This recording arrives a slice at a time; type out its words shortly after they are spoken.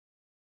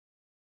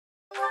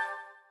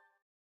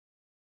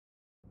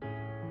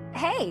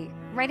Hey,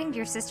 writing to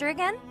your sister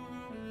again?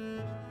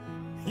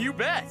 You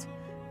bet!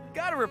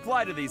 Gotta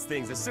reply to these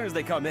things as soon as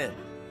they come in.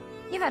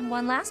 You had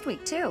one last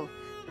week, too.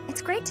 It's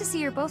great to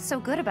see you're both so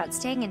good about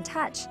staying in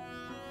touch.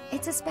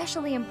 It's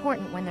especially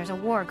important when there's a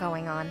war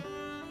going on.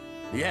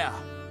 Yeah.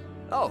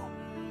 Oh,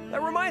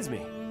 that reminds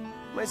me.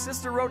 My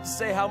sister wrote to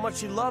say how much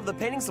she loved the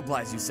painting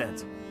supplies you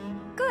sent.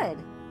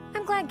 Good.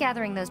 I'm glad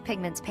gathering those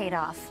pigments paid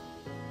off.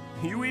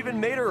 You even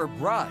made her a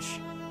brush.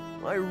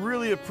 I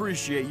really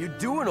appreciate you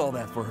doing all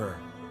that for her.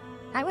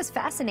 I was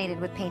fascinated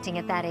with painting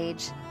at that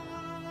age.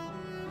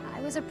 I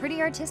was a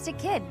pretty artistic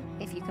kid,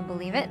 if you can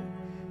believe it.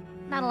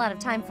 Not a lot of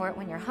time for it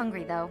when you're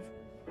hungry, though.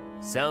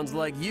 Sounds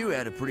like you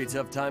had a pretty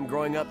tough time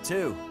growing up,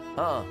 too,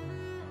 huh?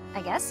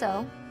 I guess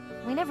so.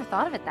 We never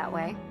thought of it that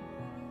way.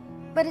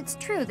 But it's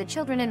true the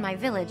children in my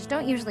village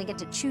don't usually get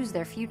to choose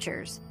their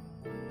futures.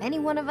 Any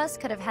one of us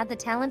could have had the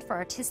talent for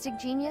artistic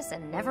genius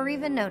and never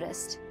even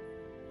noticed.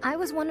 I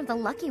was one of the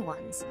lucky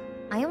ones.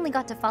 I only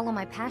got to follow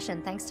my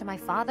passion thanks to my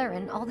father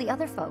and all the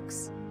other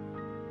folks.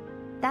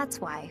 That's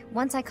why,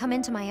 once I come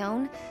into my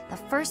own, the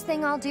first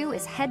thing I'll do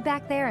is head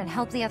back there and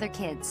help the other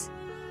kids.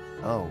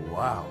 Oh,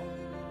 wow.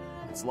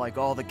 It's like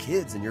all the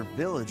kids in your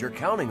village are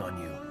counting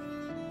on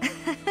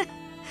you.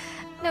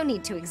 No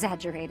need to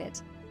exaggerate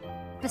it.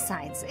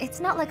 Besides, it's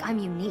not like I'm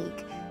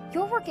unique.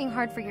 You're working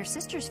hard for your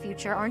sister's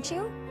future, aren't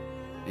you?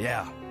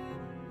 Yeah.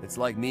 It's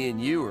like me and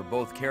you are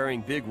both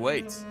carrying big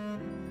weights.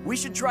 We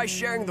should try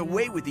sharing the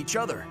weight with each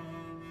other.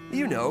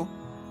 You know,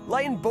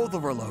 lighten both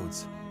of our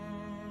loads.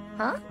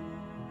 Huh?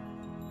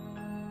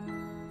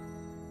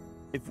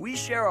 If we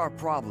share our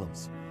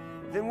problems,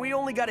 then we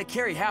only gotta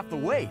carry half the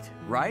weight,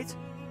 right?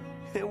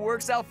 It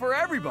works out for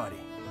everybody.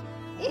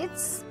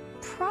 It's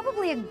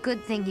probably a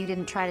good thing you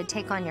didn't try to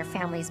take on your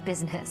family's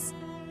business.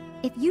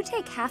 If you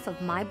take half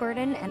of my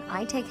burden and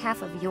I take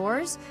half of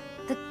yours,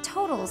 the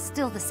total's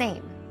still the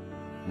same.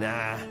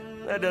 Nah,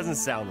 that doesn't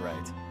sound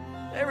right.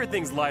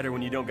 Everything's lighter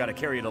when you don't gotta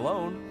carry it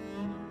alone.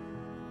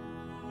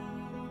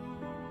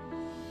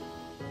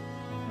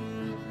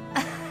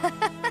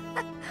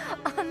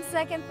 On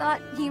second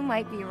thought, you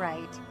might be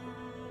right.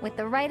 With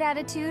the right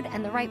attitude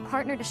and the right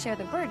partner to share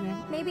the burden,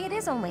 maybe it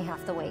is only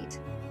half the weight.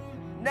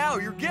 Now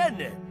you're getting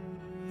it!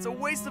 It's a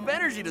waste of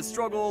energy to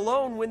struggle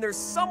alone when there's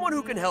someone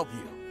who can help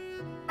you.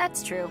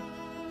 That's true.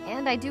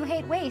 And I do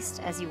hate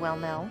waste, as you well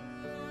know.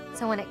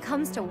 So when it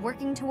comes to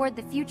working toward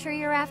the future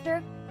you're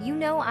after, you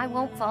know I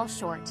won't fall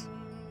short.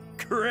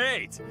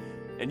 Great!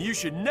 And you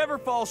should never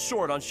fall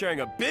short on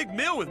sharing a big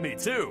meal with me,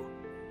 too!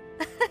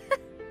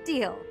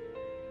 Deal.